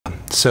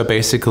So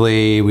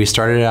basically, we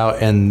started out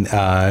in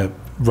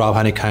Rob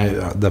Honey,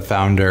 the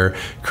founder,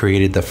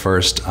 created the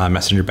first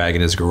messenger bag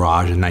in his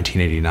garage in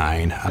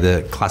 1989.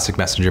 The classic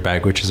messenger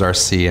bag, which is our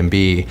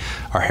C&B,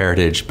 our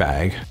heritage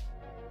bag.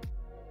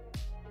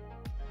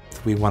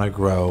 We want to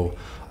grow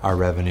our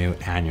revenue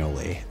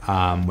annually.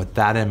 With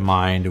that in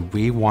mind,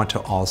 we want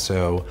to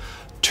also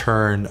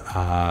turn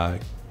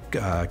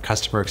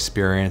customer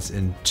experience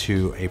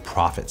into a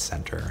profit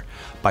center.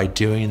 By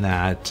doing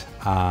that,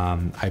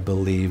 I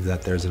believe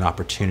that there's an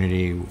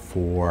opportunity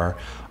for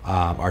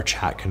our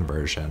chat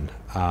conversion.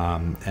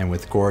 And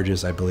with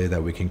Gorgias, I believe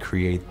that we can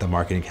create the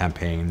marketing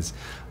campaigns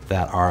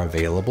that are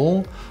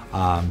available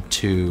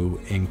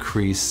to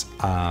increase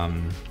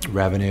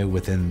revenue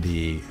within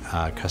the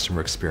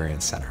customer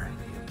experience center.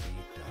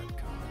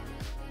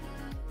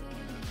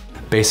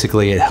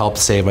 Basically, it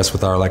helps save us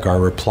with our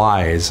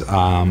replies,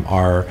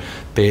 our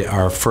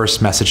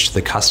first message to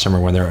the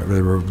customer when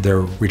they're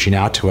reaching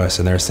out to us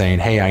and they're saying,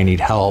 hey, I need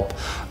help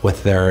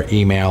with their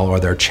email or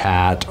their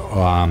chat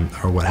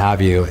or what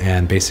have you.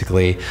 And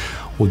basically,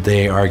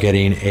 they are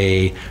getting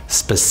a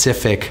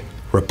specific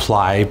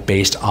reply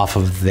based off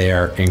of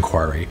their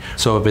inquiry.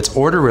 So if it's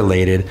order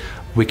related,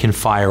 we can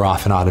fire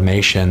off an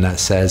automation that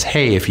says,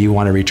 hey, if you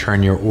want to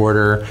return your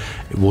order,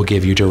 we'll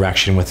give you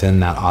direction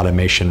within that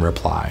automation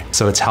reply.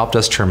 So it's helped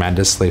us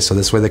tremendously. So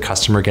this way the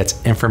customer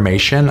gets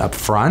information up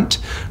front.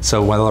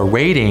 So while they're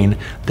waiting,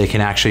 they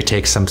can actually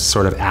take some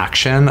sort of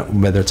action,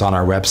 whether it's on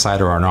our website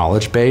or our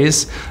knowledge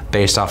base,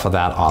 based off of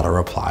that auto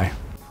reply.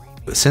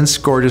 Since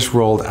Gorgias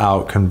rolled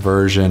out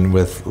conversion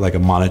with a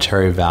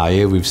monetary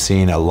value, we've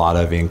seen a lot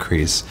of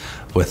increase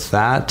with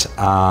that.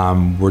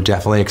 We're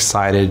definitely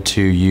excited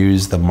to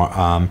use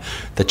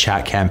the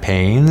chat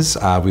campaigns.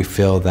 We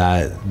feel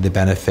that the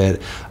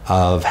benefit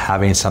of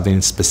having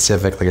something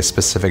specific, like a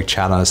specific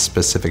chat on a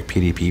specific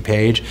PDP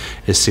page,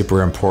 is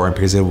super important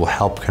because it will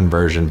help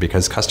conversion.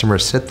 Because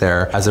customers sit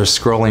there as they're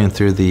scrolling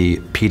through the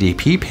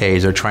PDP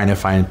page, they're trying to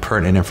find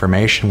pertinent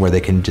information where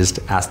they can just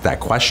ask that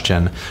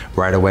question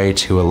right away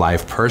to a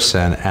live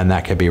person, and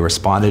that can be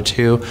responded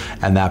to,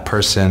 and that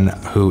person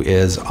who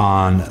is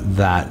on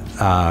that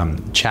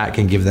chat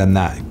can give them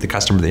the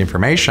customer the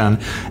information,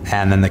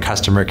 and then the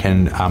customer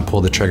can pull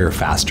the trigger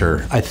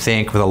faster. I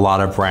think with a lot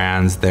of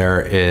brands,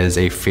 there is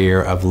a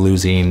fear of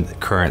losing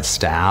current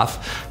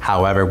staff.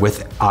 However,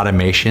 with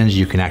automations,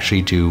 you can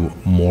actually do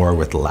more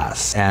with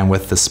less. And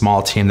with the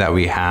small team that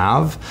we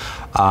have,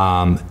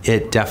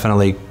 it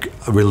definitely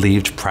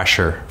relieved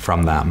pressure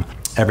from them.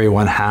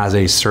 Everyone has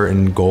a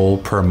certain goal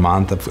per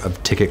month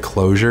of ticket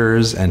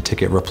closures and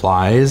ticket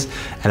replies,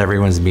 and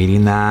everyone's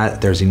meeting that.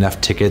 There's enough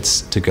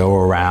tickets to go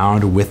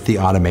around with the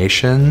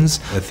automations.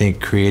 I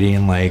think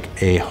creating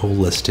a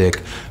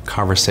holistic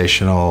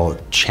conversational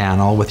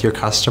channel with your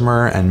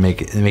customer and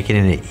making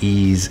it an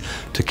ease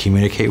to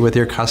communicate with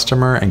your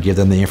customer and give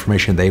them the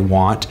information they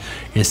want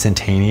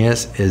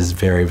instantaneous is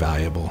very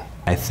valuable.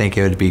 I think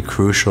it would be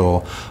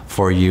crucial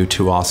for you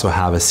to also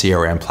have a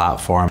CRM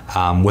platform.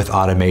 With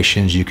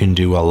automations, you can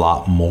do a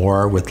lot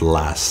more with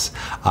less.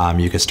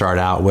 You can start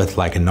out with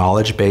a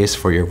knowledge base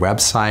for your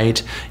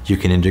website. You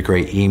can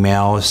integrate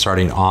email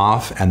starting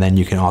off, and then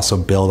you can also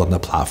build on the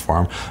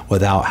platform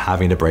without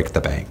having to break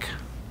the bank.